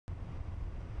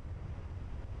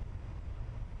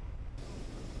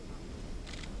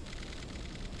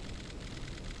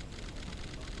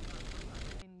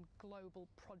global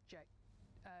project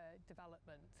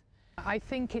development. I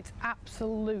think it's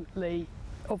absolutely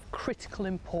of critical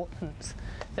importance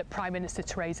that Prime Minister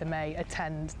Theresa May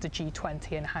attend the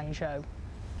G20 in Hangzhou.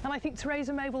 And I think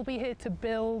Theresa May will be here to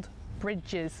build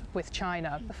bridges with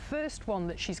China. The first one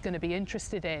that she's going to be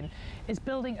interested in is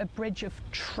building a bridge of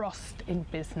trust in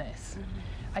business.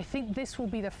 I think this will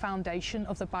be the foundation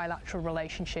of the bilateral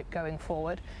relationship going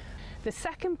forward. The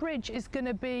second bridge is going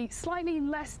to be slightly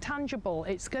less tangible.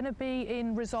 It's going to be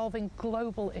in resolving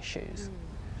global issues.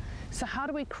 So how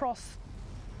do we cross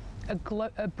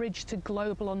a bridge to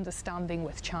global understanding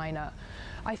with China?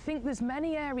 I think there's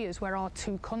many areas where our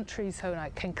two countries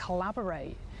can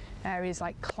collaborate. Areas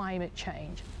like climate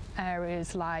change,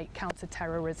 areas like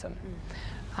counter-terrorism,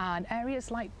 and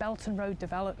areas like Belt and Road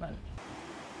development.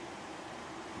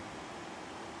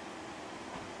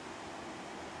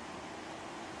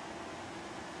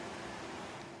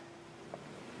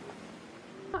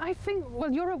 I think,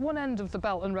 well, you're at one end of the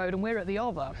Belt and Road and we're at the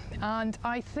other, and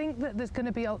I think that there's going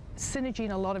to be a synergy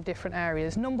in a lot of different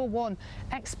areas. Number one,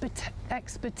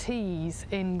 expertise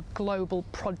in global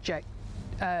project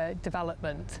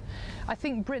development. I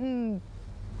think Britain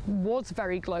was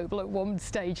very global at one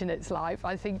stage in its life.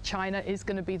 I think China is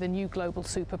going to be the new global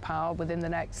superpower within the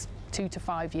next 2 to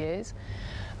 5 years.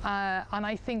 And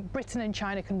I think Britain and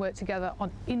China can work together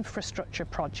on infrastructure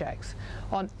projects,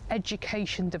 on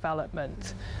education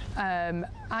development, and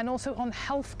also on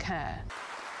healthcare.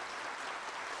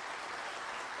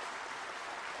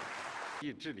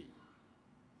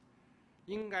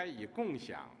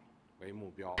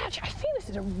 Actually, I think this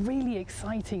is a really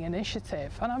exciting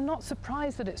initiative, and I'm not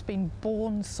surprised that it's been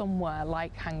born somewhere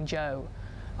like Hangzhou.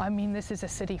 I mean, this is a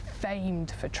city famed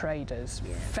for traders,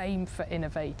 famed for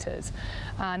innovators,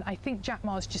 and I think Jack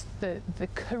Ma is just the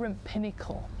current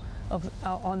pinnacle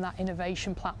on that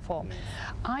innovation platform.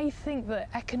 I think that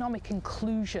economic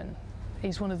inclusion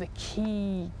is one of the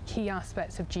key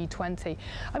aspects of G20.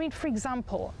 I mean, for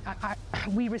example,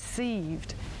 we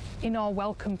received in our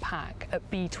welcome pack at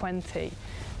B20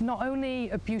 not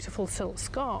only a beautiful silk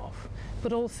scarf,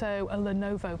 but also a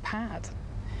Lenovo pad.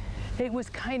 It was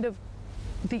kind of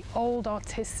the old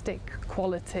artistic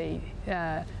quality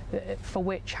for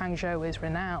which Hangzhou is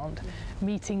renowned,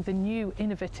 meeting the new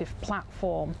innovative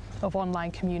platform of online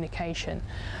communication.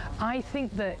 I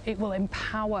think that it will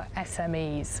empower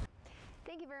SMEs.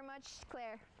 Thank you very much,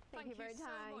 Claire. Thank you for your time.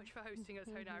 Thank you so much for hosting us,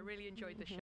 Hona. I really enjoyed the show.